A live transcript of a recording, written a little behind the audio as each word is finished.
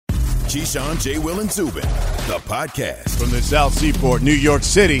Keyshawn, J. Will, and Zubin, the podcast. From the South Seaport, New York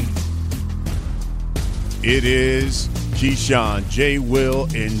City, it is Keyshawn, J. Will,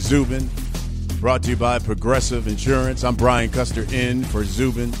 and Zubin, brought to you by Progressive Insurance. I'm Brian Custer in for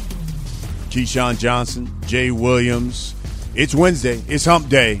Zubin, Keyshawn Johnson, Jay Williams. It's Wednesday. It's hump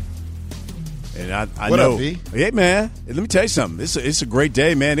day. And I what know. Up, V? Hey, man, let me tell you something. It's a great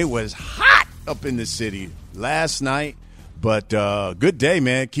day, man. It was hot up in the city last night. But good day,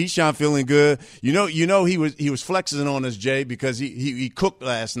 man. Keyshawn feeling good. You know he was flexing on us, Jay, because he cooked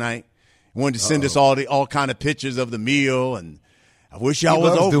last night. He wanted to send us all kind of pictures of the meal, and I wish y'all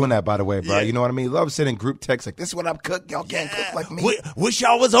was over. Doing that, by the way, bro. Yeah. You know what I mean? He loves sending group texts like, "This is what I'm cooking. Y'all can't cook like me." Wish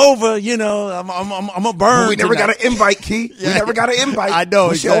y'all was over. You know, I'm a burn. We never got an invite, Key. We never got an invite. I know.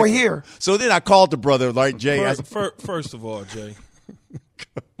 Wish y'all were here. So then I called the brother, like Jay. First of all, Jay,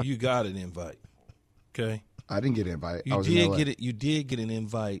 you got an invite. Okay. I didn't get an invite. You did get an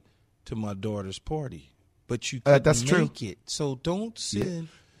invite to my daughter's party, but you that's couldn't make true. it. So don't sit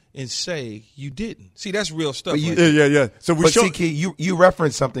and say you didn't. See, that's real stuff. Yeah. So see, Key, you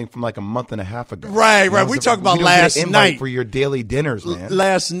referenced something from like a month and a half ago. Right. We talked about last night for your daily dinners, man.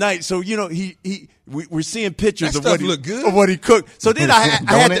 Last night. So we're seeing pictures of what he cooked. So then I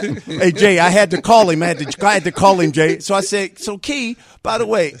had to, hey Jay, I had to call him. I had to call him, Jay. So I said, so Key, by the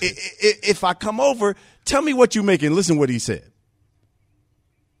way, if I come over, tell me what you making. Listen what he said.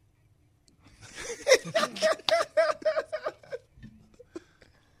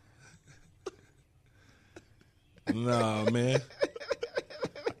 Nah, man.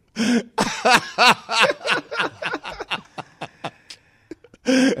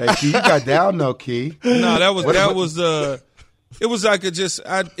 Hey, Key, you got down though, Key. No, it was like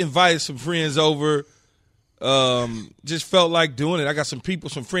I invited some friends over. Just felt like doing it. I got some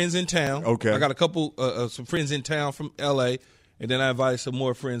friends in town. Okay. I got a couple, some friends in town from LA, and then I invited some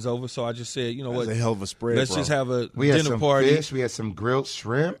more friends over. So I just said, you know what? That's a hell of a spread. Let's bro. just have a We had dinner some party. fish. We had some grilled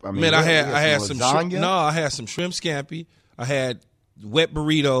shrimp. I had some lasagna. I had some shrimp scampi. I had wet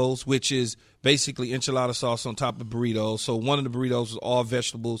burritos, which is basically enchilada sauce on top of burritos. So one of the burritos was all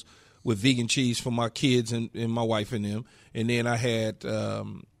vegetables with vegan cheese for my kids and my wife and them. And then I had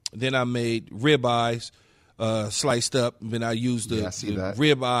then I made ribeyes sliced up. And then I used the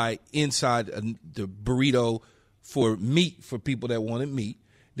ribeye inside the burrito for meat for people that wanted meat.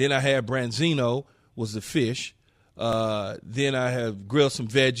 Then I had branzino, was the fish. Then I have grilled some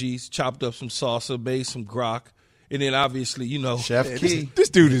veggies, chopped up some salsa, made some guac. And then obviously, Chef Key. This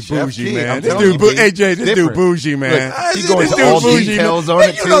dude is Chef Bougie, Key. man. This dude Bougie, man. Look, he goes into all details on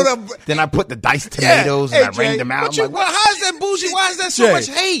it, too. Then I put the diced tomatoes and I rained them out. How is that bougie? Why is that so much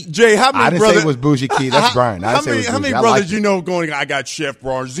hate? Jay, how many I didn't say it was Bougie, Key. That's Brian. I didn't say it was bougie. How many brothers you know going, I got Chef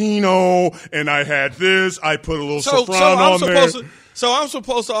Branzino, and I had this, I put a little saffron on there. So I'm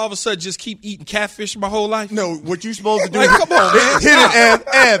supposed to all of a sudden just keep eating catfish my whole life? No, what you supposed to do? Like, come on, man. Hit it,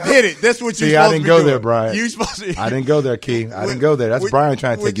 Ev, hit it. That's what you supposed to do. I didn't go there, Brian. You supposed to. I didn't go there, Key. I didn't go there. That's Brian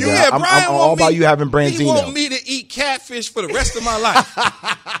trying to take you down. Brian I'm all about you having Branzino. He want me to eat catfish for the rest of my life.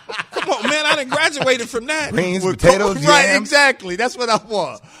 Come on, man. I done graduated from that. Greens, potatoes, right, yams. Exactly. That's what I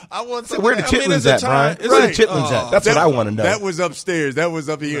want. I want So where the chitlins at, Brian? Where the chitlins at? That's what I want to know. That was upstairs. That was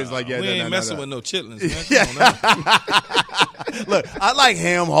up here. It's like, we ain't messing with no chitlins, man. Yeah. Look, I like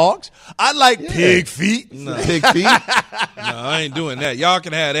ham hocks. I like pig feet. No. Pig feet? No, I ain't doing that. Y'all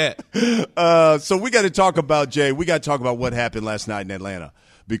can have that. So we got to talk about, Jay, we got to talk about what happened last night in Atlanta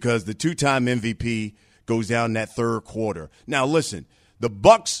because the two-time MVP goes down that third quarter. Now, listen, the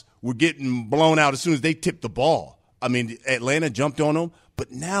Bucks were getting blown out as soon as they tipped the ball. I mean, Atlanta jumped on them.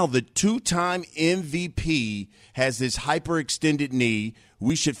 But now the two-time MVP has this hyperextended knee.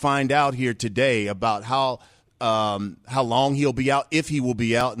 We should find out here today about how long he'll be out, if he will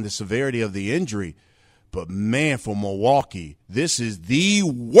be out, and the severity of the injury. But, man, for Milwaukee, this is the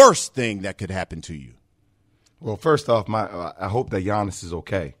worst thing that could happen to you. Well, first off, I hope that Giannis is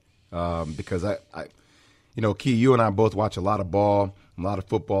okay because Key, you and I both watch a lot of ball, a lot of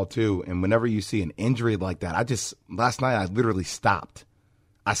football too, and whenever you see an injury like that, last night I literally stopped.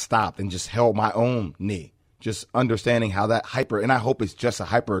 I stopped and just held my own knee, just understanding how that and I hope it's just a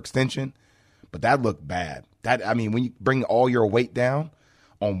hyperextension, but that looked bad. When you bring all your weight down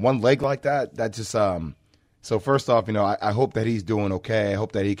on one leg like that, that just so first off, I hope that he's doing okay. I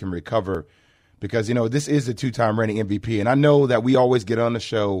hope that he can recover because, this is a two-time reigning MVP. And I know that we always get on the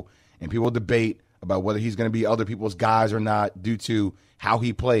show and people debate about whether he's going to be other people's guys or not due to how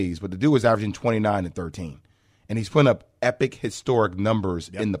he plays. But the dude was averaging 29 and 13. And he's putting up epic, historic numbers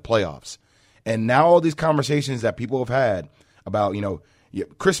in the playoffs. And now all these conversations that people have had about,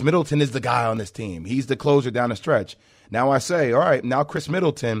 Khris Middleton is the guy on this team. He's the closer down the stretch. Now I say, all right, now Khris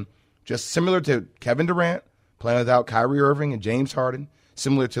Middleton just similar to Kevin Durant playing without Kyrie Irving and James Harden,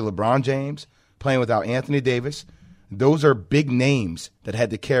 similar to LeBron James playing without Anthony Davis. Those are big names that had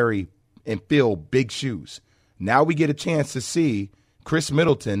to carry and fill big shoes. Now we get a chance to see Khris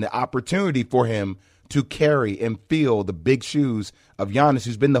Middleton, the opportunity for him to carry and fill the big shoes of Giannis,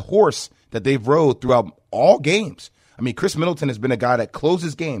 who's been the horse that they've rode throughout all games. I mean, Khris Middleton has been a guy that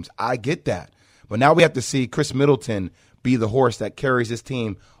closes games. I get that. But now we have to see Khris Middleton be the horse that carries his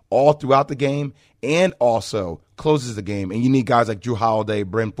team all throughout the game and also closes the game. And you need guys like Jrue Holiday,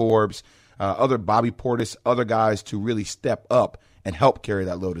 Bryn Forbes, other Bobby Portis, other guys to really step up and help carry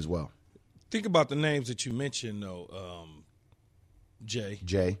that load as well. Think about the names that you mentioned, though, Jay.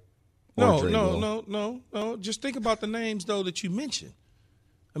 No. Just think about the names, though, that you mentioned.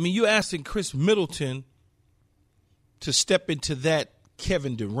 I mean, you asking Khris Middleton to step into that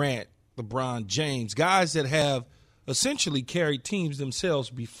Kevin Durant, LeBron James, guys that have essentially carried teams themselves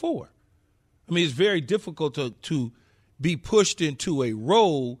before. I mean, it's very difficult to be pushed into a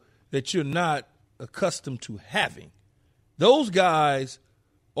role that you're not accustomed to having. Those guys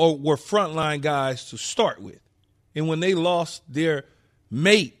were frontline guys to start with. And when they lost their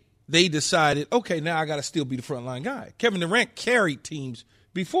mate, they decided, okay, now I got to still be the frontline guy. Kevin Durant carried teams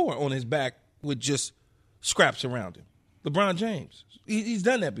before on his back with just scraps around him. LeBron James, he's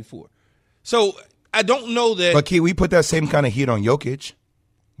done that before. So I don't know that. But, Key, we put that same kind of heat on Jokic.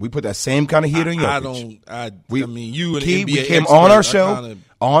 We put that same kind of heat on Jokic. I mean, you and Key, NBA we came expert,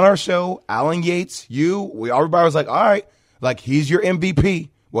 on our show, Alan Yates, everybody was like, all right, like he's your MVP.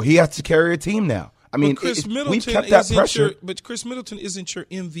 Well, he has to carry a team now. I mean, we've kept that pressure. But Khris Middleton isn't your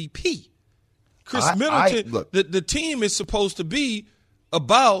MVP. Khris Middleton, the team is supposed to be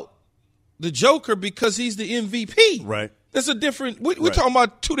about the Joker because he's the MVP. Right. That's a different. We're talking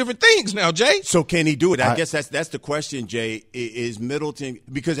about two different things now, Jay. So can he do it? I guess that's the question, Jay. Is Middleton,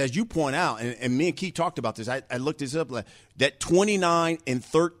 because as you point out, and me and Keith talked about this. I looked this up. Like that 29 and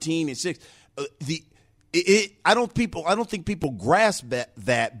 13 and 6. I don't think people grasp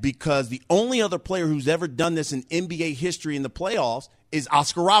that because the only other player who's ever done this in NBA history in the playoffs is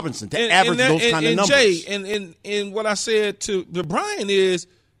Oscar Robertson to average those kind of numbers. Jay, and what I said to Brian is,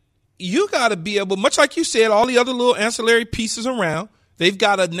 you got to be able, much like you said, all the other little ancillary pieces around, they've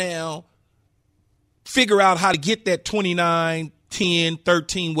got to now figure out how to get that 29, 10,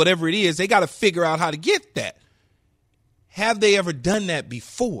 13, whatever it is. They got to figure out how to get that. Have they ever done that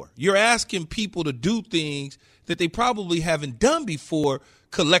before? You're asking people to do things that they probably haven't done before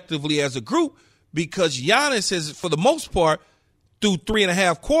collectively as a group, because Giannis has, for the most part, through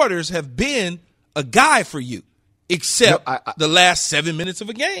 3.5 quarters, have been a guy for you. Except the last 7 minutes of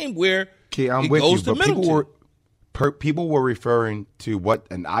a game where I'm it with goes you, to but Middleton. people were referring to what,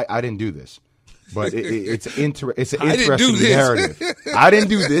 and I didn't do this, but it's an interesting narrative. I didn't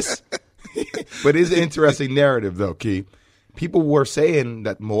do this, but it's an interesting narrative, though, Key. People were saying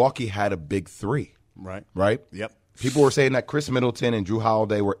that Milwaukee had a big three. Right? Yep. People were saying that Khris Middleton and Jrue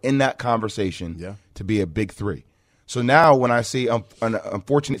Holiday were in that conversation to be a big three. So now when I see an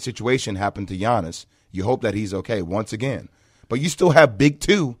unfortunate situation happen to Giannis, you hope that he's okay once again. But you still have big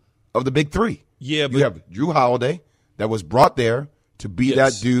two of the big three. Yeah, but you have Jrue Holiday that was brought there to be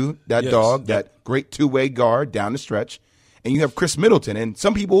that dude, that dog, that great two-way guard down the stretch. And you have Khris Middleton. And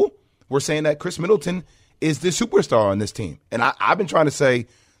some people were saying that Khris Middleton is the superstar on this team. And I've been trying to say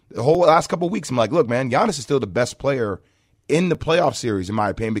the whole last couple of weeks, I'm like, look, man, Giannis is still the best player in the playoff series, in my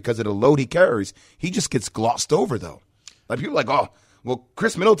opinion, because of the load he carries. He just gets glossed over, though. Like, people are like, oh, well,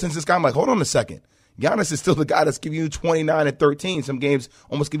 Khris Middleton's this guy. I'm like, hold on a second. Giannis is still the guy that's giving you 29 and 13, some games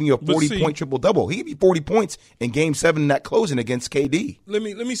almost giving you a 40-point triple-double. He gave you 40 points in Game 7 in that closing against KD. Let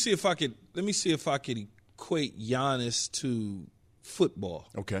me see if I could equate Giannis to football.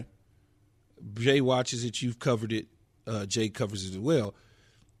 Okay. Jay watches it, you've covered it, Jay covers it as well.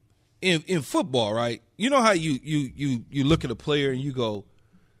 In football, right? You know how you look at a player and you go,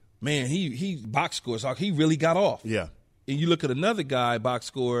 man, he box scores, he really got off. Yeah. And you look at another guy box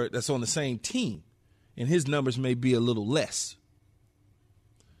score that's on the same team, and his numbers may be a little less.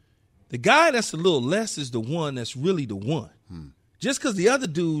 The guy that's a little less is the one that's really the one. Just because the other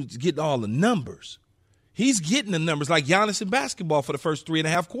dude's getting all the numbers, he's getting the numbers like Giannis in basketball for the first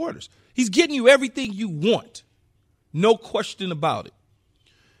 3.5 quarters. He's getting you everything you want. No question about it.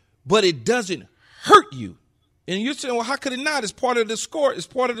 But it doesn't hurt you. And you're saying, well, how could it not? It's part of the score. It's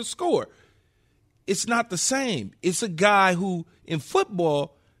part of the score. It's not the same. It's a guy who, in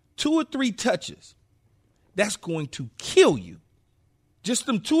football, 2 or 3 touches, that's going to kill you. Just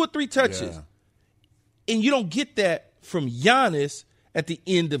them 2 or 3 touches. Yeah. And you don't get that from Giannis at the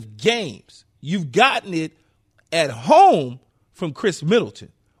end of games. You've gotten it at home from Khris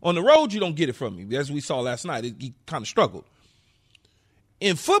Middleton. On the road, you don't get it from him. As we saw last night, he kind of struggled.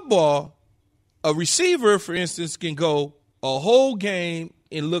 In football, a receiver, for instance, can go a whole game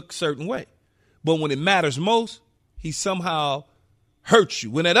and look a certain way. But when it matters most, he somehow hurts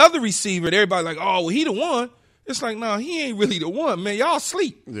you. When that other receiver, everybody's like, oh, well, he the one. It's like, no, he ain't really the one, man. Y'all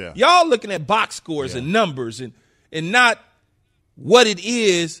sleep. Yeah. Y'all looking at box scores and numbers and not what it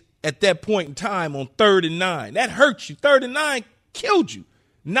is at that point in time on 3rd and 9. That hurts you. 3rd and 9 killed you.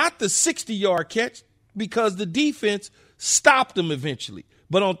 Not the 60-yard catch because the defense stopped them eventually.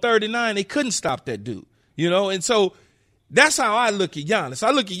 But on 3rd and 9, they couldn't stop that dude. And so that's how I look at Giannis.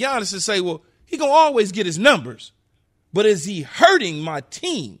 I look at Giannis and say, well, he going to always get his numbers. But is he hurting my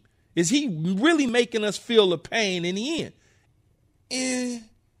team? Is he really making us feel the pain in the end? And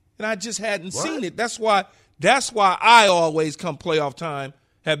I just hadn't seen it. That's why I always, come playoff time,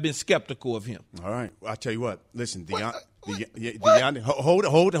 have been skeptical of him. All right. I'll tell you what. Listen, Giannis,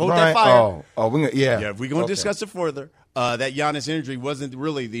 hold that fire. We're going to discuss it further. That Giannis injury wasn't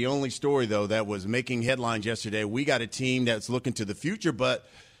really the only story, though, that was making headlines yesterday. We got a team that's looking to the future, but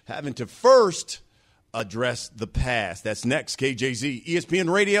having to first address the past. That's next. KJZ, ESPN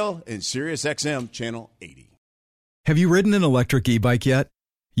Radio, and Sirius XM Channel 80. Have you ridden an electric e-bike yet?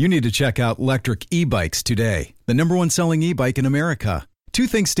 You need to check out Electric E-Bikes today, the #1 selling e-bike in America. 2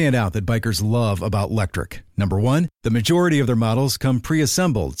 things stand out that bikers love about Electric. Number 1, the majority of their models come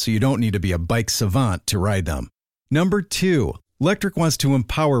pre-assembled, so you don't need to be a bike savant to ride them. Number 2, Electric wants to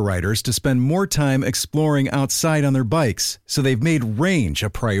empower riders to spend more time exploring outside on their bikes, so they've made range a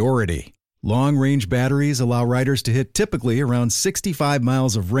priority. Long-range batteries allow riders to hit typically around 65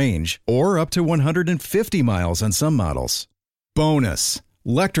 miles of range or up to 150 miles on some models. Bonus,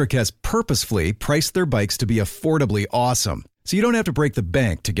 Electric has purposefully priced their bikes to be affordably awesome, so you don't have to break the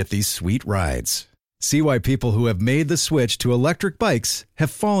bank to get these sweet rides. See why people who have made the switch to electric bikes have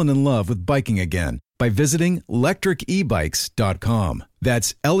fallen in love with biking again by visiting lectricebikes.com.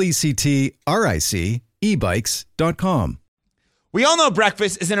 That's LECTRIC ebikes.com. We all know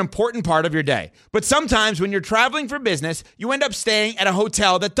breakfast is an important part of your day, but sometimes when you're traveling for business, you end up staying at a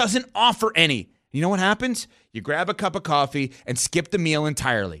hotel that doesn't offer any. You know what happens? You grab a cup of coffee and skip the meal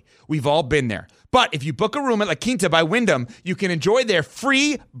entirely. We've all been there. But if you book a room at La Quinta by Wyndham, you can enjoy their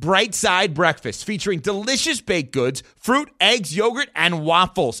free Bright Side breakfast featuring delicious baked goods, fruit, eggs, yogurt, and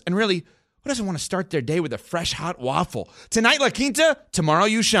waffles. And really, who doesn't want to start their day with a fresh, hot waffle? Tonight, La Quinta, tomorrow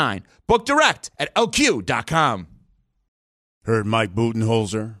you shine. Book direct at lq.com. Heard Mike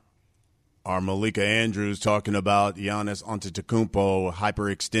Budenholzer, our Malika Andrews talking about Giannis Antetokounmpo,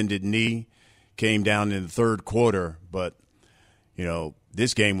 hyperextended knee, came down in the 3rd quarter. But,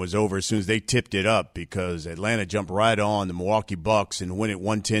 this game was over as soon as they tipped it up because Atlanta jumped right on the Milwaukee Bucks and win it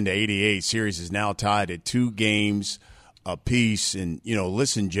 110-88. Series is now tied at 2 games apiece. And,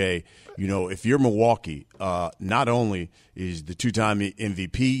 listen, Jay, if you're Milwaukee, not only is the 2-time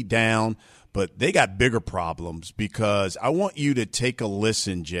MVP down, but they got bigger problems because I want you to take a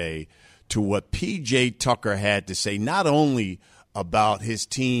listen, Jay, to what P.J. Tucker had to say, not only about his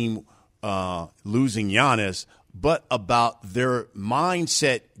team losing Giannis, but about their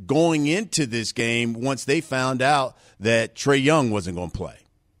mindset going into this game once they found out that Trae Young wasn't going to play.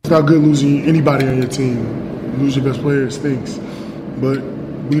 It's not good losing anybody on your team. You lose your best player, it stinks. But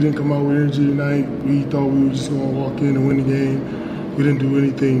we didn't come out with energy tonight. We thought we were just going to walk in and win the game. We didn't do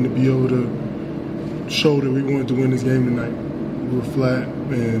anything to be able to show that we wanted to win this game tonight. We were flat,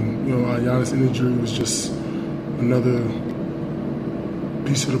 and our Giannis injury was just another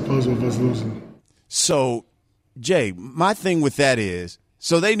piece of the puzzle of us losing. So, Jay, my thing with that is,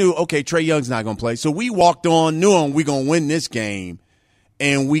 so they knew, okay, Trae Young's not going to play. So we walked on, knowing we're going to win this game,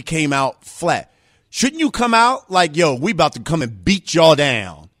 and we came out flat. Shouldn't you come out like, yo, we about to come and beat y'all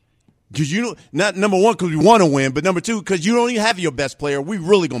down? Because not number one, because we want to win, but number 2, because you don't even have your best player. We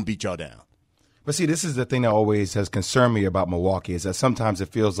really going to beat y'all down. But see, this is the thing that always has concerned me about Milwaukee is that sometimes it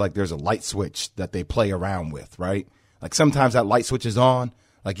feels like there's a light switch that they play around with, right? Like sometimes that light switch is on.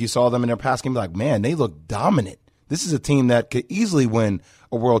 Like you saw them in their past game, like, man, they look dominant. This is a team that could easily win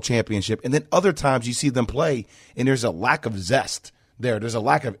a world championship. And then other times you see them play and there's a lack of zest there. There's a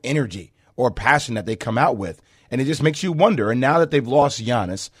lack of energy or passion that they come out with. And it just makes you wonder. And now that they've lost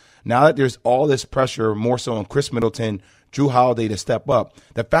Giannis, now that there's all this pressure more so on Khris Middleton, Drew Holiday to step up,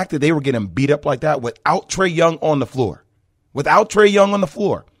 the fact that they were getting beat up like that without Trae Young on the floor,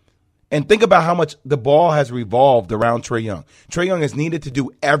 and think about how much the ball has revolved around Trae Young. Trae Young has needed to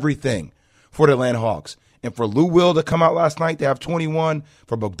do everything for the Atlanta Hawks. And for Lou Will to come out last night to have 21,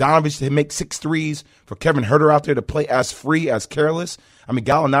 for Bogdanovich to make 6 threes, for Kevin Huerter out there to play as free, as careless. I mean,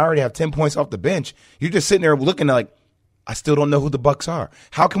 Gallinari to have 10 points off the bench. You're just sitting there looking like, I still don't know who the Bucks are.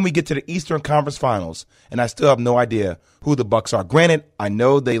 How can we get to the Eastern Conference Finals and I still have no idea who the Bucks are? Granted, I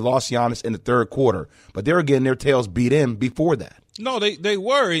know they lost Giannis in the third quarter, but they were getting their tails beat in before that. No, they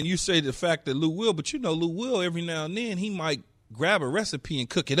were, and you say the fact that Lou Will, but Lou Will every now and then he might grab a recipe and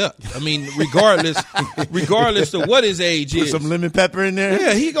cook it up. I mean, regardless of what his age is. Put some lemon pepper in there.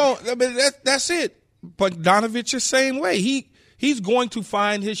 Yeah, he going. I mean, that's it. But Donovich the same way. He's going to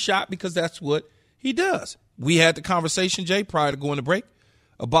find his shot because that's what he does. We had the conversation, Jay, prior to going to break,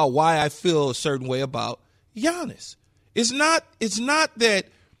 about why I feel a certain way about Giannis. It's not that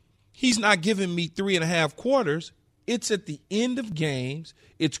he's not giving me 3.5 quarters. It's at the end of games.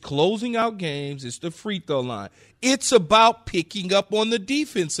 It's closing out games. It's the free throw line. It's about picking up on the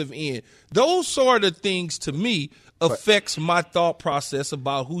defensive end. Those sort of things, to me, affects my thought process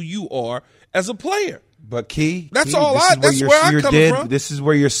about who you are as a player. But Key, that's where I'm coming from. This is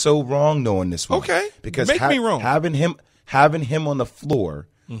where you're so wrong knowing this one. Okay, because make me wrong. Having him on the floor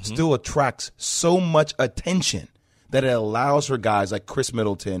still attracts so much attention that it allows for guys like Khris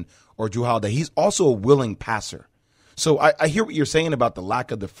Middleton or Jrue Holiday. He's also a willing passer. So I hear what you're saying about the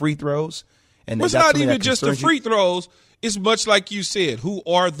lack of the free throws. And it's not even just the free throws. It's much like you said, who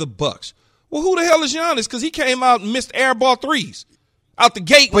are the Bucks? Well, who the hell is Giannis? Because he came out and missed air ball threes out the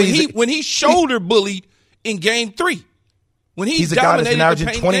gate when he shoulder bullied in Game 3. When he's a guy that's been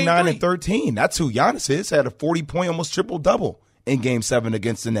averaging 29 and 13. That's who Giannis is. Had a 40-point, almost triple-double in Game 7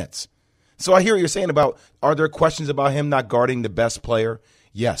 against the Nets. So I hear what you're saying about, are there questions about him not guarding the best player?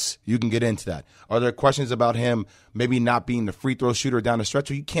 Yes, you can get into that. Are there questions about him maybe not being the free throw shooter down the stretch?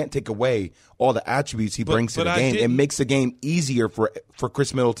 You can't take away all the attributes he brings to the game. It makes the game easier for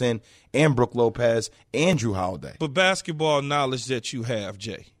Khris Middleton and Brook Lopez and Jrue Holiday. But basketball knowledge that you have,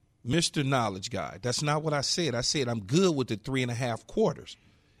 Jay, Mr. Knowledge Guy, that's not what I said. I said I'm good with the 3.5 quarters.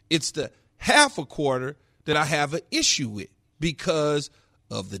 It's the half a quarter that I have an issue with because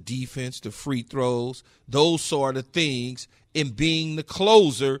of the defense, the free throws, those sort of things, and being the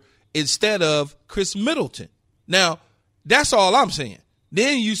closer instead of Khris Middleton. Now, that's all I'm saying.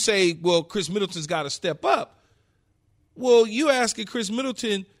 Then you say, well, Khris Middleton's got to step up. Well, you asking Khris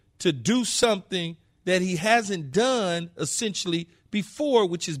Middleton to do something that he hasn't done essentially before,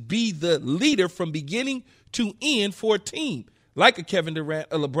 which is be the leader from beginning to end for a team. Like a Kevin Durant,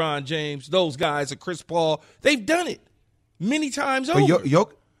 a LeBron James, those guys, a Chris Paul. They've done it many times over.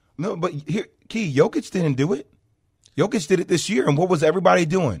 But here, Key, Jokic didn't do it. Jokic did it this year, and what was everybody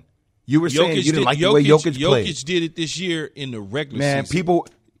doing? You were saying you didn't like the way Jokic played. Jokic did it this year in the regular season.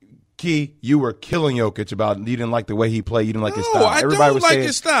 Key, you were killing Jokic about you didn't like the way he played. You didn't like his style. Everybody was saying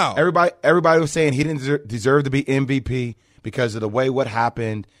his style. Everybody was saying he didn't deserve to be MVP because of the way what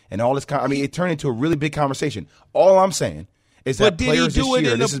happened and all this. It turned into a really big conversation. All I'm saying is that players this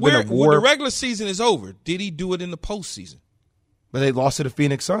year, this has been a war. When the regular season is over, did he do it in the postseason? But they lost to the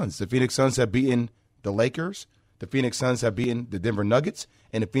Phoenix Suns. The Phoenix Suns have beaten the Lakers. The Phoenix Suns have beaten the Denver Nuggets,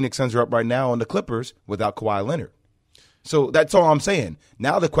 and the Phoenix Suns are up right now on the Clippers without Kawhi Leonard. So that's all I'm saying.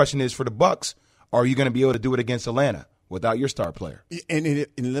 Now the question is for the Bucks, are you going to be able to do it against Atlanta without your star player? And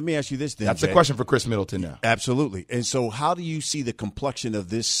let me ask you this then, that's Jay. the question for Khris Middleton now. Absolutely. And so how do you see the complexion of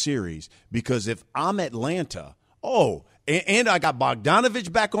this series? Because if I'm Atlanta, and I got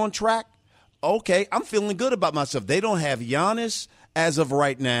Bogdanovich back on track, okay, I'm feeling good about myself. They don't have Giannis as of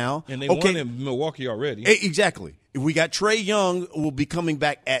right now. And they won in Milwaukee already. Exactly. We got Trae Young will be coming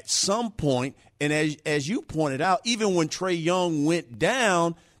back at some point. And as you pointed out, even when Trae Young went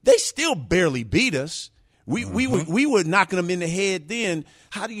down, they still barely beat us. We were knocking them in the head then.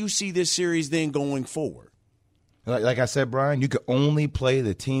 How do you see this series then going forward? Like I said, Brian, you could only play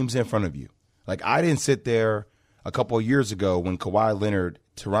the teams in front of you. Like I didn't sit there a couple of years ago when Kawhi Leonard,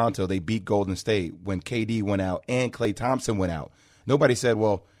 Toronto, they beat Golden State when KD went out and Klay Thompson went out. Nobody said,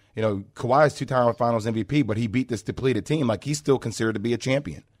 well, Kawhi is 2-time Finals MVP, but he beat this depleted team. Like he's still considered to be a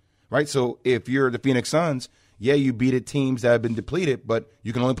champion, right? So if you're the Phoenix Suns, you beat teams that have been depleted, but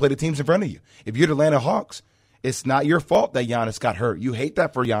you can only play the teams in front of you. If you're the Atlanta Hawks, it's not your fault that Giannis got hurt. You hate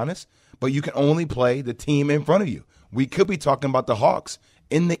that for Giannis, but you can only play the team in front of you. We could be talking about the Hawks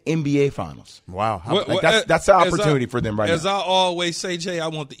in the NBA Finals. Wow. That's the opportunity for them right now. As I always say, Jay, I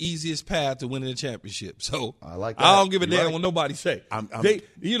want the easiest path to winning the championship. So I like that. I don't give a damn what nobody say.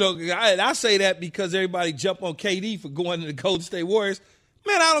 I say that because everybody jump on KD for going to the Golden State Warriors.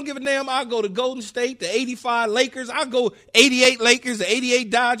 Man, I don't give a damn. I'll go to Golden State, the 85 Lakers. I'll go 88 Lakers, the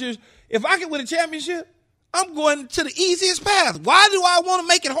 88 Dodgers. If I can win a championship, I'm going to the easiest path. Why do I want to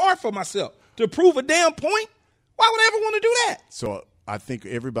make it hard for myself? To prove a damn point? Why would I ever want to do that? So I think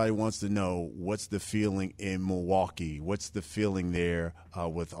everybody wants to know what's the feeling in Milwaukee. What's the feeling there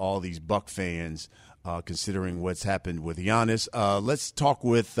with all these Buck fans considering what's happened with Giannis. Let's talk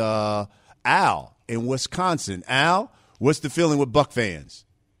with Al in Wisconsin. Al, what's the feeling with Buck fans?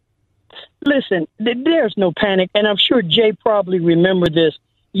 Listen, there's no panic, and I'm sure Jay probably remembered this.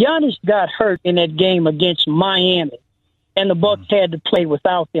 Giannis got hurt in that game against Miami, and the Bucks had to play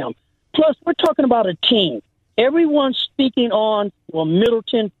without him. Plus, we're talking about a team. Everyone's speaking on, well,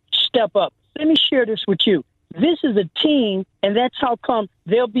 Middleton, step up. Let me share this with you. This is a team, and that's how come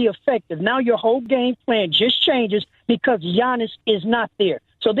they'll be effective. Now your whole game plan just changes because Giannis is not there.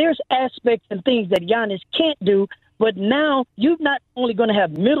 So there's aspects and things that Giannis can't do, but now you're not only going to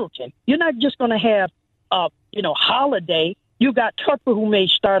have Middleton. You're not just going to have, Holiday. You got Tucker, who may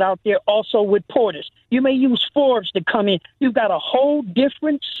start out there also with Portis. You may use Forbes to come in. You've got a whole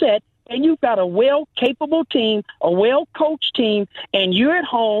different set, and you've got a well-capable team, a well-coached team, and you're at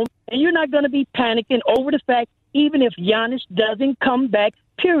home, and you're not going to be panicking over the fact even if Giannis doesn't come back,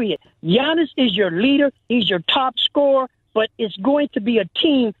 period. Giannis is your leader. He's your top scorer, but it's going to be a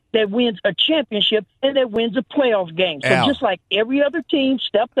team that wins a championship and that wins a playoff game. So just like every other team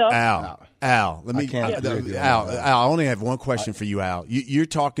stepped up. Al, let me. Al, I only have one question for you, Al. You're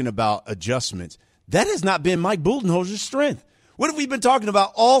talking about adjustments. That has not been Mike Budenholzer's strength. What have we been talking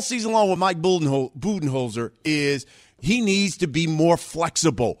about all season long with Mike Budenholzer is he needs to be more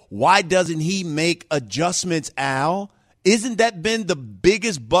flexible. Why doesn't he make adjustments, Al? Isn't that been the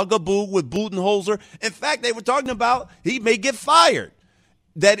biggest bugaboo with Budenholzer? In fact, they were talking about he may get fired,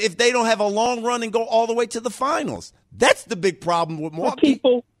 that if they don't have a long run and go all the way to the finals. That's the big problem with Milwaukee.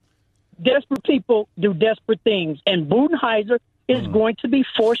 Desperate people do desperate things, and Budenholzer is going to be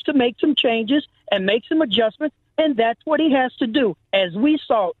forced to make some changes and make some adjustments, and that's what he has to do. As we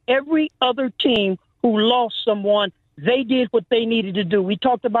saw, every other team who lost someone, they did what they needed to do. We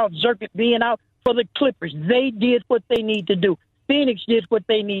talked about Zerkit being out for the Clippers. They did what they need to do. Phoenix did what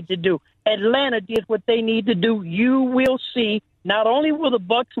they need to do. Atlanta did what they need to do. You will see not only will the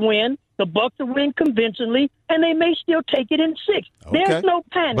Bucks win, the Bucks will win convincingly, and they may still take it in 6. Okay. There's no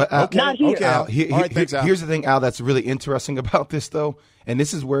panic. But, not here. Okay, Al. Here's the thing, Al, that's really interesting about this, though, and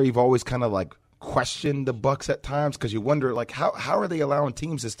this is where you've always kind of like questioned the Bucks at times because you wonder, like, how are they allowing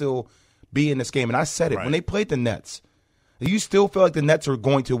teams to still be in this game? And I said it. When they played the Nets, you still feel like the Nets are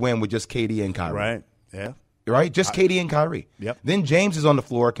going to win with just KD and Kyrie. Right, yeah. Right? Just KD and Kyrie. Yep. Then James is on the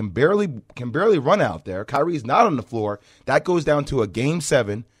floor, can barely run out there. Kyrie's not on the floor. That goes down to a Game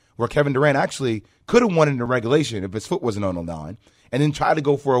 7 where Kevin Durant actually could have won in the regulation if his foot wasn't on the line, and then try to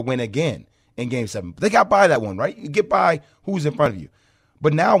go for a win again in Game 7. But they got by that one, right? You get by who's in front of you.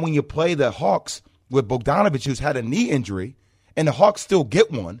 But now when you play the Hawks with Bogdanovich, who's had a knee injury, and the Hawks still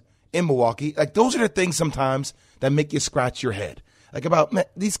get one in Milwaukee, like those are the things sometimes that make you scratch your head. Like about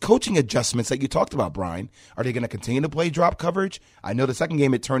these coaching adjustments that you talked about, Brian. Are they going to continue to play drop coverage? I know the second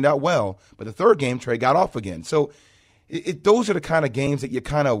game it turned out well, but the third game Trey got off again. So those are the kind of games that you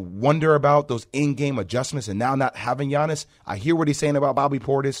kind of wonder about, those in-game adjustments, and now not having Giannis. I hear what he's saying about Bobby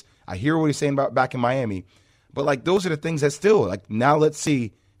Portis. I hear what he's saying about back in Miami. But, like, those are the things that still, like, now let's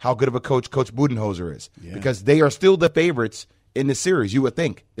see how good of a coach Coach Budenholzer is. Yeah. Because they are still the favorites in the series. You would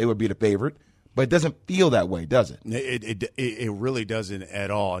think they would be the favorite. But it doesn't feel that way, does it? It really doesn't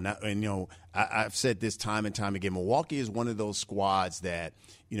at all. And I've said this time and time again. Milwaukee is one of those squads that,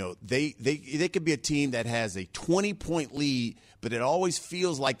 they could be a team that has a 20-point lead, but it always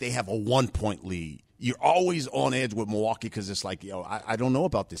feels like they have a 1-point lead. You're always on edge with Milwaukee because it's like, I don't know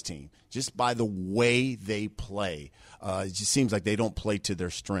about this team. Just by the way they play, it just seems like they don't play to their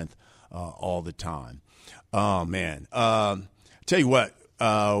strength all the time. Oh, man. Tell you what.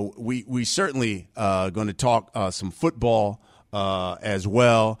 We certainly going to talk some football as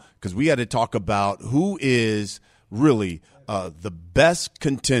well, because we got to talk about who is really the best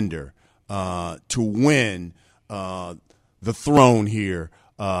contender to win the throne here.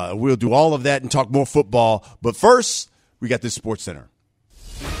 We'll do all of that and talk more football. But first, we got this Sports Center.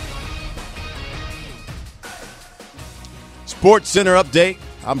 Sports Center update.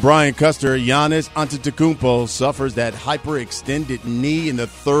 I'm Brian Custer. Giannis Antetokounmpo suffers that hyperextended knee in the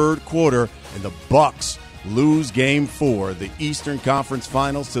third quarter, and the Bucks lose Game 4, the Eastern Conference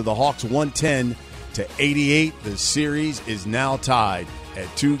Finals, to the Hawks 110-88. The series is now tied at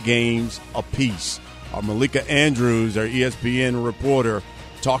 2 games apiece. Our Malika Andrews, our ESPN reporter,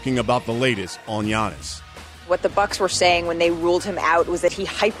 talking about the latest on Giannis. what the Bucs were saying when they ruled him out was that he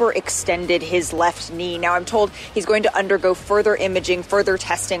hyperextended his left knee. Now, I'm told he's going to undergo further imaging, further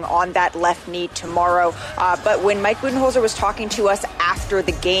testing on that left knee tomorrow. But when Mike Budenholzer was talking to us after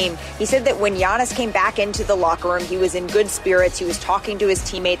the game, he said that when Giannis came back into the locker room, he was in good spirits. He was talking to his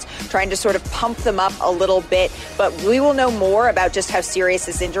teammates, trying to sort of pump them up a little bit. But we will know more about just how serious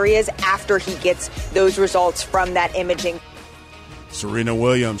this injury is after he gets those results from that imaging. Serena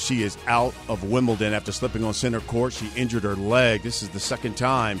Williams, she is out of Wimbledon after slipping on center court. She injured her leg. This is the second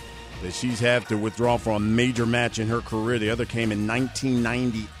time that she's had to withdraw from a major match in her career. The other came in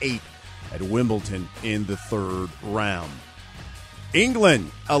 1998 at Wimbledon in the third round.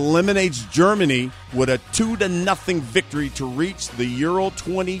 England eliminates Germany with a 2-0 victory to reach the Euro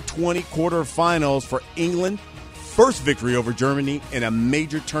 2020 quarterfinals for England. First victory over Germany in a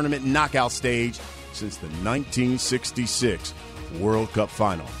major tournament knockout stage since the 1966 World Cup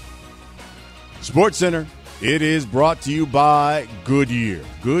final. SportsCenter, it is brought to you by Goodyear.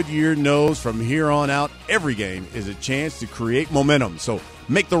 Goodyear knows from here on out, every game is a chance to create momentum. So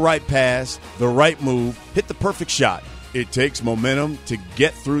make the right pass, the right move, hit the perfect shot. It takes momentum to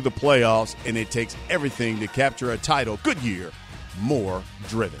get through the playoffs, and it takes everything to capture a title. Goodyear, more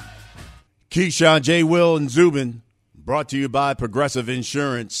driven. Keyshawn, J. Will, and Zubin, brought to you by Progressive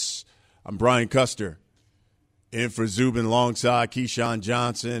Insurance. I'm Brian Custer. In for Zubin alongside Keyshawn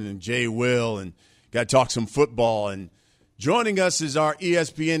Johnson and Jay Will, and got to talk some football. And joining us is our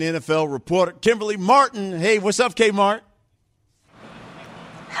ESPN NFL reporter, Kimberley Martin. Hey, what's up, K-Mart?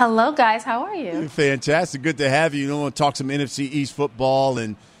 Hello, guys. How are you? Fantastic. Good to have you. You want to talk some NFC East football.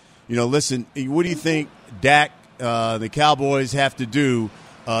 And, listen, what do you think Dak, the Cowboys, have to do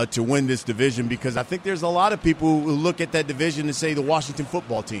to win this division? Because I think there's a lot of people who look at that division and say the Washington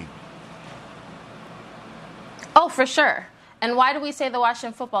football team. Oh, for sure. And why do we say the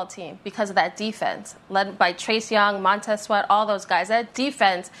Washington football team? Because of that defense, led by Trace Young, Montez Sweat, all those guys. That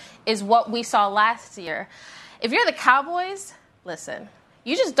defense is what we saw last year. If you're the Cowboys, listen,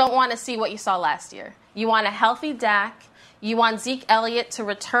 you just don't want to see what you saw last year. You want a healthy Dak. You want Zeke Elliott to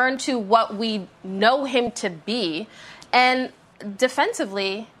return to what we know him to be. And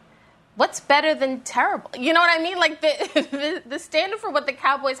defensively, what's better than terrible? You know what I mean? Like, the standard for what the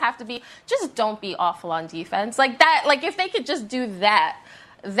Cowboys have to be, just don't be awful on defense. Like that, like if they could just do that,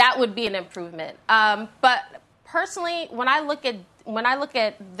 that would be an improvement. But personally, when I look at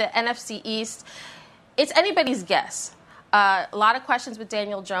the NFC East, it's anybody's guess. A lot of questions with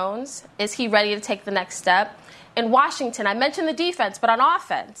Daniel Jones. Is he ready to take the next step? In Washington, I mentioned the defense, but on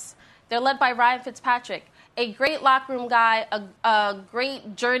offense, they're led by Ryan Fitzpatrick. A great locker room guy, a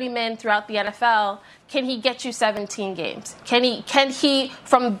great journeyman throughout the NFL. Can he get you 17 games? Can he,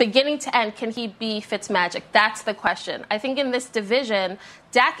 from beginning to end, can he be Fitzmagic? That's the question. I think in this division,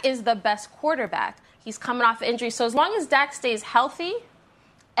 Dak is the best quarterback. He's coming off injury. So as long as Dak stays healthy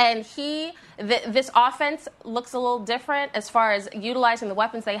and this offense looks a little different as far as utilizing the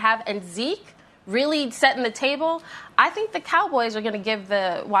weapons they have, and Zeke really setting the table, I think the Cowboys are going to give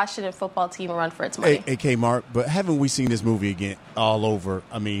the Washington football team a run for its money. Hey, Mark, but haven't we seen this movie again all over?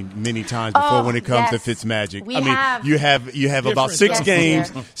 I mean, many times before when it comes to Fitzmagic. You have about six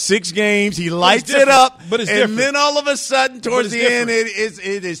games. 6 games, he lights it up, but it's and different. Then all of a sudden, towards the end,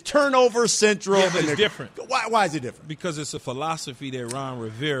 it is turnover central. Yeah, but it's different. Why is it different? Because it's a philosophy that Ron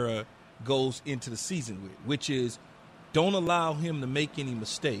Rivera goes into the season with, which is don't allow him to make any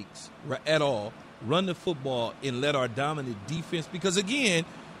mistakes at all. Run the football and let our dominant defense. Because, again,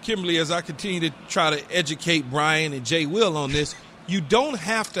 Kimberly, as I continue to try to educate Brian and Jay Will on this, you don't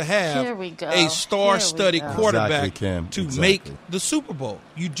have to have a star-studded quarterback to make the Super Bowl.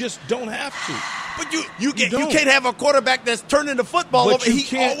 You just don't have to. But you can't have a quarterback that's turning the football over. He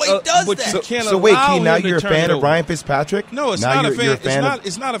always does that. So wait, Key, now you're a fan of Ryan Fitzpatrick? No, it's not a fan.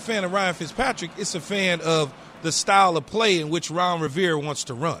 It's not a fan of Ryan Fitzpatrick. It's a fan of the style of play in which Ron Rivera wants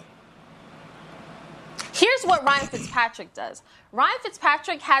to run. Here's what Ryan Fitzpatrick does. Ryan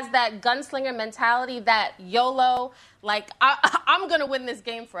Fitzpatrick has that gunslinger mentality, that YOLO, like, I'm going to win this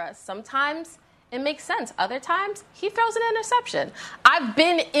game for us. Sometimes it makes sense. Other times, he throws an interception. I've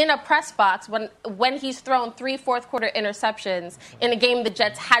been in a press box when he's thrown 3 fourth-quarter interceptions in a game the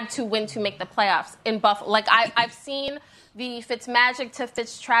Jets had to win to make the playoffs in Buffalo. Like, I've seen the Fitzmagic to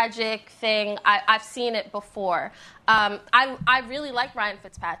Fitztragic thing. I've seen it before. I really like Ryan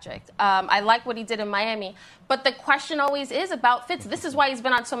Fitzpatrick. I like what he did in Miami. But the question always is about Fitz. This is why he's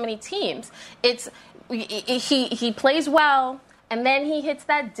been on so many teams. He plays well, and then he hits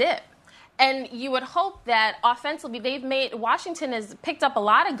that dip. And you would hope that offensively, Washington has picked up a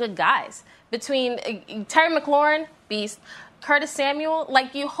lot of good guys. Between Terry McLaurin, beast, Curtis Samuel,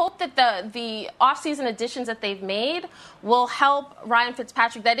 like you hope that the offseason additions that they've made will help Ryan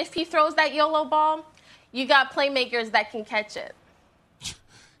Fitzpatrick, that if he throws that YOLO ball, you got playmakers that can catch it.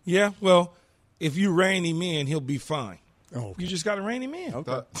 Yeah, well, if you rein him in, he'll be fine. Oh, okay. You just got to rein him in.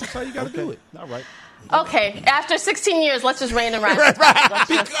 Okay. That's how you got to do it. All right. Okay, after 16 years, let's just rein him Ryan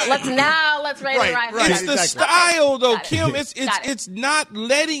Fitzpatrick. Let's rein him Ryan Right. It's Fitzpatrick. the style, though, Kim. It's not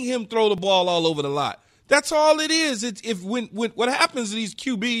letting him throw the ball all over the lot. That's all it is. It's when what happens to these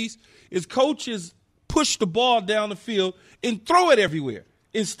QBs is coaches push the ball down the field and throw it everywhere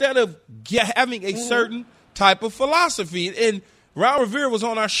instead of having a certain type of philosophy. And Ron Rivera was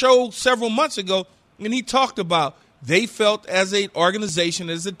on our show several months ago, and he talked about they felt as an organization,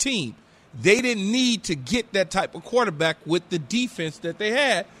 as a team, they didn't need to get that type of quarterback with the defense that they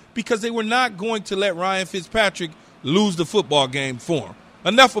had because they were not going to let Ryan Fitzpatrick lose the football game for him.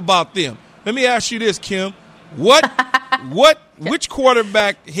 Enough about them. Let me ask you this, Kim. Which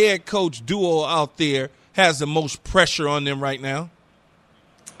quarterback head coach duo out there has the most pressure on them right now?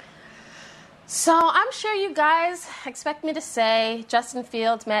 So I'm sure you guys expect me to say Justin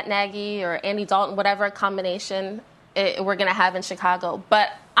Fields, Matt Nagy, or Andy Dalton, whatever combination we're going to have in Chicago. But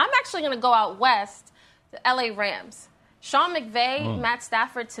I'm actually going to go out west, the LA Rams. Sean McVay, Matt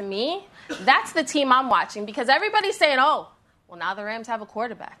Stafford, to me, that's the team I'm watching because everybody's saying, oh, well, now the Rams have a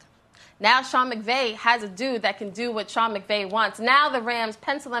quarterback. Now Sean McVay has a dude that can do what Sean McVay wants. Now the Rams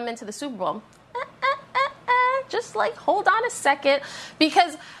pencil them into the Super Bowl. Just like, hold on a second.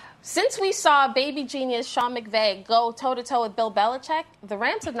 Because since we saw baby genius Sean McVay go toe-to-toe with Bill Belichick, the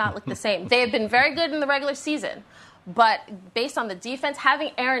Rams have not looked the same. They have been very good in the regular season. But based on the defense,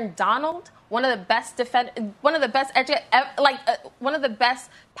 having Aaron Donald, one of the best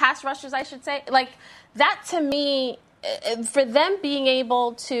pass rushers, I should say, like that to me, for them not being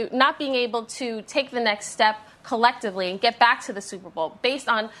able to take the next step collectively and get back to the Super Bowl based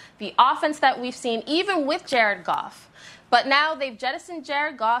on the offense that we've seen, even with Jared Goff. But now they've jettisoned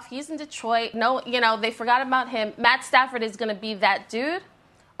Jared Goff. He's in Detroit. No, they forgot about him. Matt Stafford is going to be that dude.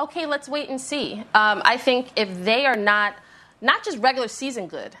 Okay, let's wait and see. I think if they are not just regular season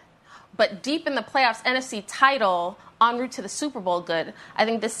good, but deep in the playoffs, NFC title, en route to the Super Bowl good, I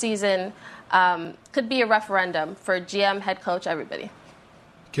think this season could be a referendum for GM, head coach, everybody.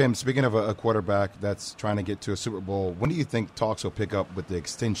 Kim, speaking of a quarterback that's trying to get to a Super Bowl, when do you think talks will pick up with the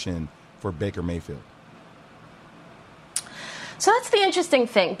extension for Baker Mayfield? So that's the interesting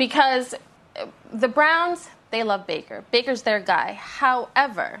thing because the Browns, they love Baker. Baker's their guy.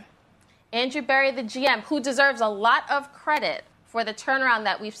 However, Andrew Berry, the GM, who deserves a lot of credit for the turnaround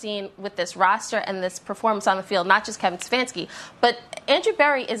that we've seen with this roster and this performance on the field, not just Kevin Stefanski, but Andrew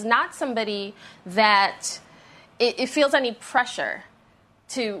Berry is not somebody that it feels any pressure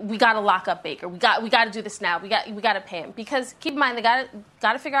we got to lock up Baker. We got to do this now. We got to pay him because keep in mind they got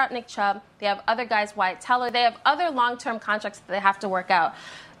to figure out Nick Chubb. They have other guys, Wyatt Teller. They have other long-term contracts that they have to work out.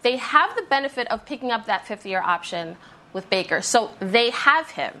 They have the benefit of picking up that fifth-year option with Baker, so they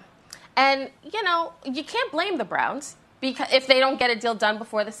have him. And you can't blame the Browns because if they don't get a deal done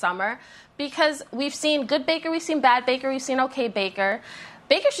before the summer, because we've seen good Baker, we've seen bad Baker, we've seen okay Baker.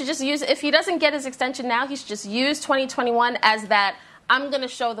 Baker should just use, if he doesn't get his extension now, he should just use 2021 as that. I'm going to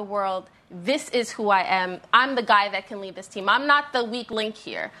show the world this is who I am. I'm the guy that can lead this team. I'm not the weak link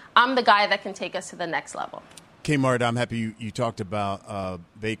here. I'm the guy that can take us to the next level. Kmart, I'm happy you talked about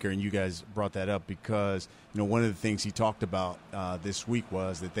Baker, and you guys brought that up because one of the things he talked about this week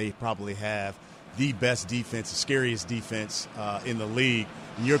was that they probably have the best defense, the scariest defense in the league.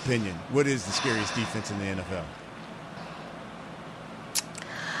 In your opinion, what is the scariest defense in the NFL?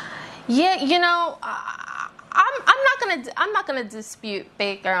 Yeah, I'm not gonna dispute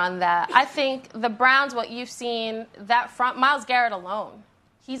Baker on that. I think the Browns, what you've seen, that front, Myles Garrett alone,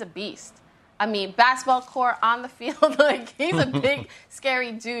 he's a beast. I mean, basketball court on the field, like he's a big,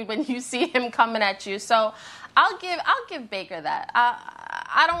 scary dude when you see him coming at you. So I'll give Baker that.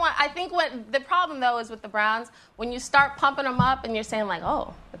 I think what the problem though is with the Browns, when you start pumping them up and you're saying like,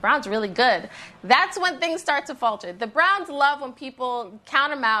 oh, the Browns are really good, that's when things start to falter. The Browns love when people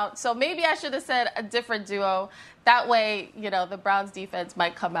count them out. So maybe I should have said a different duo. That way, the Browns defense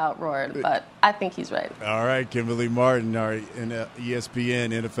might come out roaring, but I think he's right. All right, Kimberly Martin, our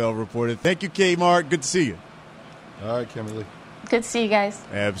ESPN NFL reporter. Thank you, Kmart. Good to see you. All right, Kimberly. Good to see you guys.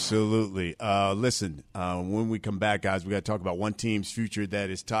 Absolutely. Listen, when we come back, guys, we got to talk about one team's future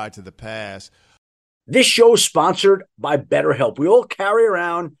that is tied to the past. This show is sponsored by BetterHelp. We all carry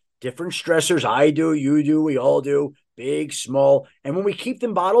around different stressors. I do, you do, we all do, big, small. And when we keep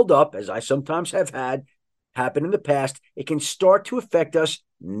them bottled up, as I sometimes have had happen in the past, it can start to affect us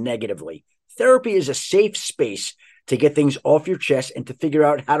negatively. Therapy is a safe space to get things off your chest and to figure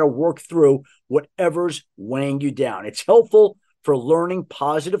out how to work through whatever's weighing you down. It's helpful for learning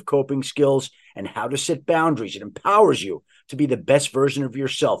positive coping skills and how to set boundaries. It empowers you to be the best version of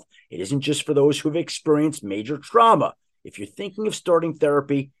yourself. It isn't just for those who have experienced major trauma. If you're thinking of starting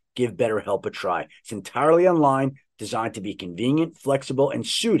therapy, give BetterHelp a try. It's entirely online, designed to be convenient, flexible, and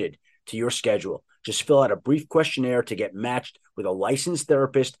suited to your schedule. Just fill out a brief questionnaire to get matched with a licensed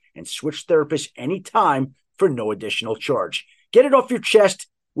therapist and switch therapists anytime for no additional charge. Get it off your chest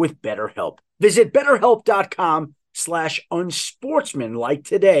with BetterHelp. Visit BetterHelp.com/unsportsmanlike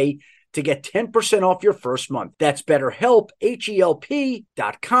today to get 10% off your first month. That's BetterHelp,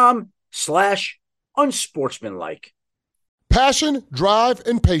 HELP.com/unsportsmanlike. Passion, drive,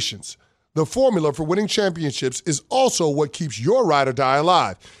 and patience. The formula for winning championships is also what keeps your ride or die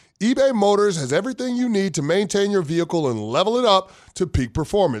alive. eBay Motors has everything you need to maintain your vehicle and level it up to peak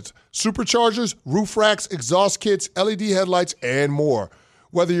performance. Superchargers, roof racks, exhaust kits, LED headlights, and more.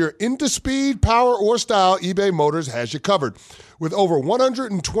 Whether you're into speed, power, or style, eBay Motors has you covered. With over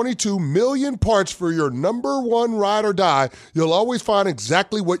 122 million parts for your number one ride or die, you'll always find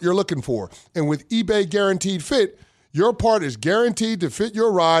exactly what you're looking for. And with eBay Guaranteed Fit, your part is guaranteed to fit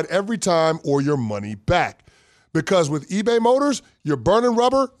your ride every time or your money back. Because with eBay Motors, you're burning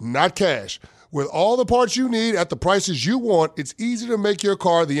rubber, not cash. With all the parts you need at the prices you want, it's easy to make your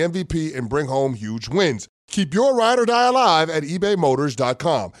car the MVP and bring home huge wins. Keep your ride or die alive at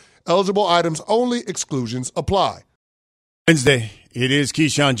ebaymotors.com. Eligible items only. Exclusions apply. Wednesday, it is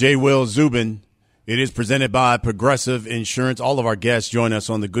Keyshawn, J. Will, Zubin. It is presented by Progressive Insurance. All of our guests join us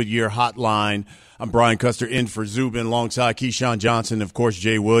on the Goodyear Hotline. I'm Brian Custer in for Zubin alongside Keyshawn Johnson, of course,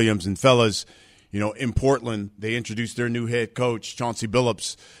 Jay Williams. And fellas, you know, in Portland, they introduced their new head coach, Chauncey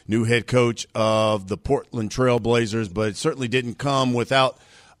Billups, new head coach of the Portland Trail Blazers, but it certainly didn't come without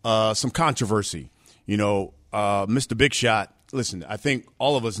some controversy. You know, Mr. Big Shot, listen, I think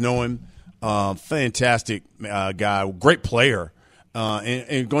all of us know him. Fantastic guy, great player,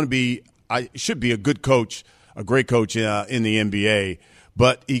 and going to be, should be a good coach, a great coach in the NBA.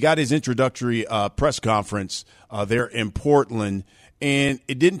 But he got his introductory press conference there in Portland, and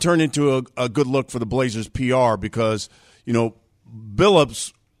it didn't turn into a good look for the Blazers PR because, you know,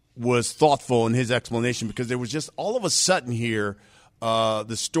 Billups was thoughtful in his explanation because there was just all of a sudden here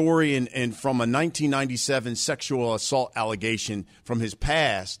the story and from a 1997 sexual assault allegation from his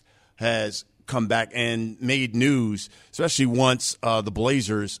past has come back and made news, especially once the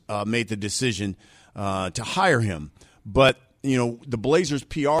Blazers made the decision to hire him. But, you know, the Blazers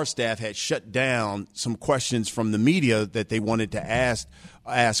PR staff had shut down some questions from the media that they wanted to ask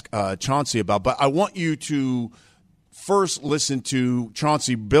Chauncey about. But I want you to first listen to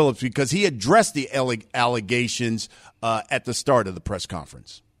Chauncey Billups because he addressed the allegations at the start of the press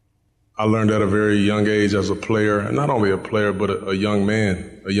conference. I learned at a very young age as a player, and not only a player, but a young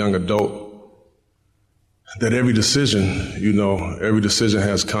man, a young adult, that every decision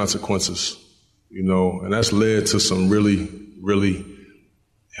has consequences, you know, and that's led to some really, really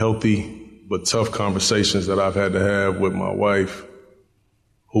healthy but tough conversations that I've had to have with my wife,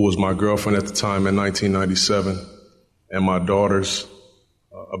 who was my girlfriend at the time in 1997, and my daughters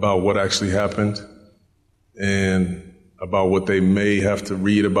about what actually happened and about what they may have to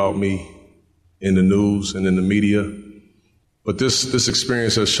read about me in the news and in the media. But this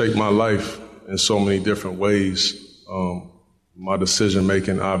experience has shaped my life in so many different ways. My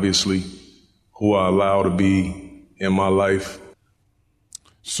decision-making, obviously, who I allow to be in my life.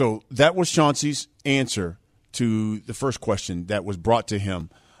 So that was Chauncey's answer to the first question that was brought to him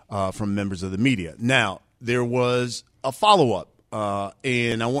from members of the media. Now, there was a follow-up,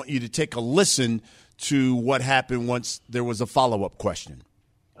 and I want you to take a listen to what happened once there was a follow-up question.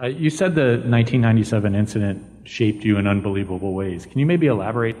 You said the 1997 incident shaped you in unbelievable ways. Can you maybe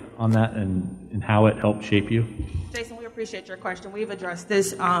elaborate on that and how it helped shape you? Jason, we appreciate your question. We've addressed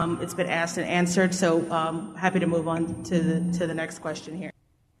this. It's been asked and answered, so happy to move on to the next question here.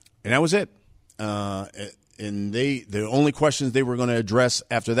 And that was it. And the only questions they were going to address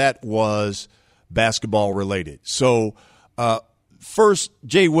after that was basketball related. So first,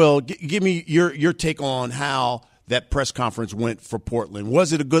 Jay Will, give me your take on how that press conference went for Portland.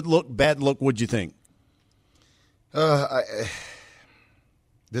 Was it a good look, bad look? What'd you think?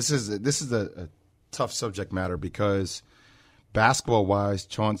 This is a tough subject matter because basketball-wise,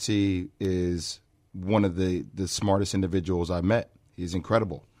 Chauncey is one of the smartest individuals I met. He's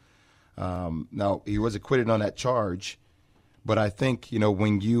incredible. Now, he was acquitted on that charge, but I think, you know,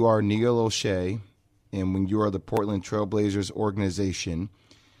 when you are Neil O'Shea and when you are the Portland Trail Blazers organization,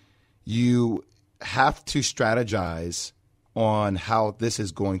 you have to strategize on how this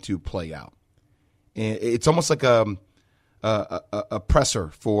is going to play out. And it's almost like a presser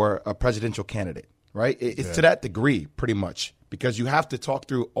for a presidential candidate, right? It's to that degree, pretty much, because you have to talk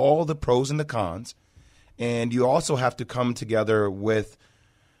through all the pros and the cons, and you also have to come together with,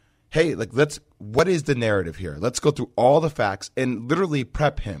 hey, like, what is the narrative here? Let's go through all the facts and literally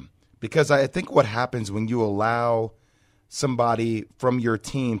prep him. Because I think what happens when you allow somebody from your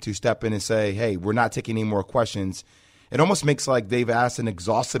team to step in and say, hey, we're not taking any more questions, it almost makes like they've asked an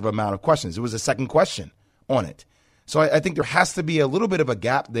exhaustive amount of questions. It was a second question on it. So I think there has to be a little bit of a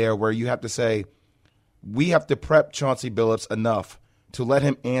gap there where you have to say, we have to prep Chauncey Billups enough to let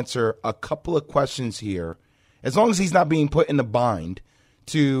him answer a couple of questions here, as long as he's not being put in a bind,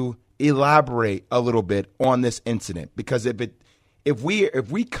 to elaborate a little bit on this incident. Because if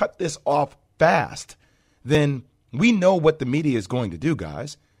we cut this off fast, then we know what the media is going to do,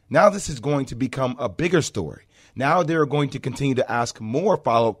 guys. Now this is going to become a bigger story. Now they're going to continue to ask more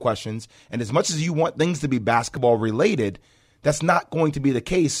follow-up questions. And as much as you want things to be basketball related, that's not going to be the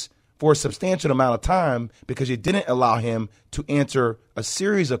case for a substantial amount of time, because you didn't allow him to answer a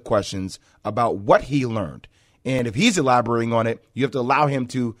series of questions about what he learned. And if he's elaborating on it, you have to allow him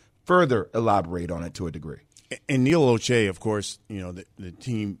to further elaborate on it to a degree. And Neil O'Shea, of course, the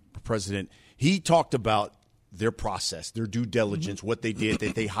team president, he talked about their process, their due diligence, what they did,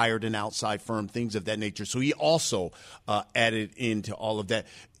 that they hired an outside firm, things of that nature. So he also added into all of that.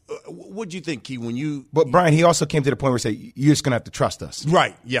 What do you think, Key, when you – But, Brian, he also came to the point where he said, you're just going to have to trust us.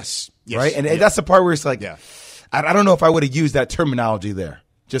 Right, yes. Right? And that's the part where it's like, I don't know if I would have used that terminology there.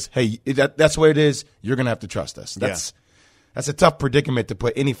 Just, hey, that's where it is. You're going to have to trust us. That's a tough predicament to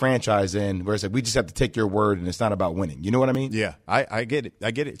put any franchise in, where it's like, we just have to take your word and it's not about winning. You know what I mean? Yeah, I get it.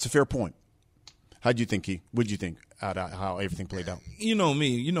 It's a fair point. How do you think, Key? What do you think how everything played out? You know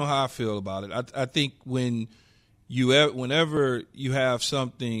me. You know how I feel about it. I think whenever you have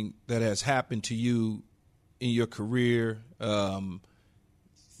something that has happened to you in your career,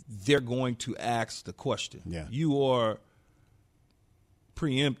 they're going to ask the question. Yeah. You are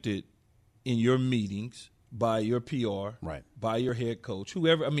preempted in your meetings by your PR, right, by your head coach,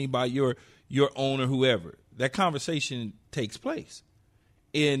 whoever. I mean, by your owner, whoever. That conversation takes place.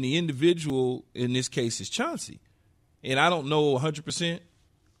 And the individual in this case is Chauncey. And I don't know 100%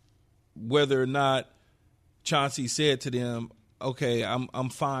 whether or not Chauncey said to them, okay, I'm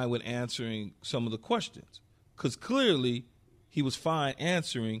fine with answering some of the questions. Because clearly he was fine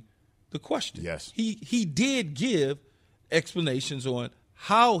answering the question. Yes. He did give explanations on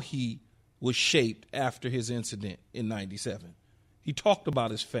how he was shaped after his incident in 97. He talked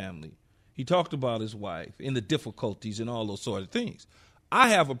about his family. He talked about his wife and the difficulties and all those sort of things. I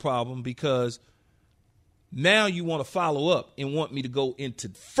have a problem because now you want to follow up and want me to go into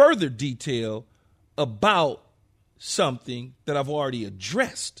further detail about something that I've already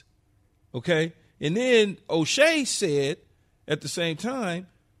addressed, okay? And then O'Shea said at the same time,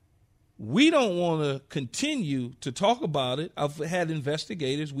 we don't want to continue to talk about it. I've had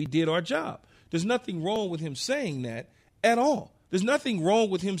investigators. We did our job. There's nothing wrong with him saying that at all. There's nothing wrong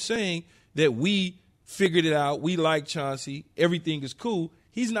with him saying that we figured it out. We like Chauncey. Everything is cool.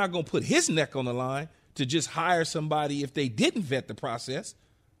 He's not going to put his neck on the line to just hire somebody if they didn't vet the process.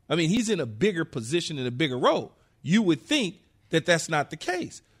 I mean, he's in a bigger position and a bigger role. You would think that that's not the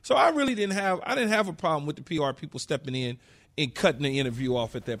case. So I really didn't have a problem with the PR people stepping in and cutting the interview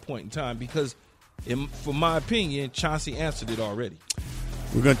off at that point in time because, for my opinion, Chauncey answered it already.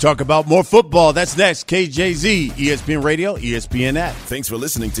 We're going to talk about more football. That's next. KJZ, ESPN Radio, ESPN app. Thanks for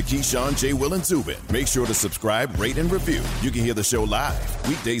listening to Keyshawn, J. Will, and Zubin. Make sure to subscribe, rate, and review. You can hear the show live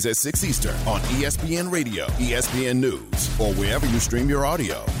weekdays at 6 Eastern on ESPN Radio, ESPN News, or wherever you stream your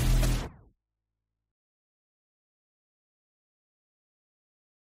audio.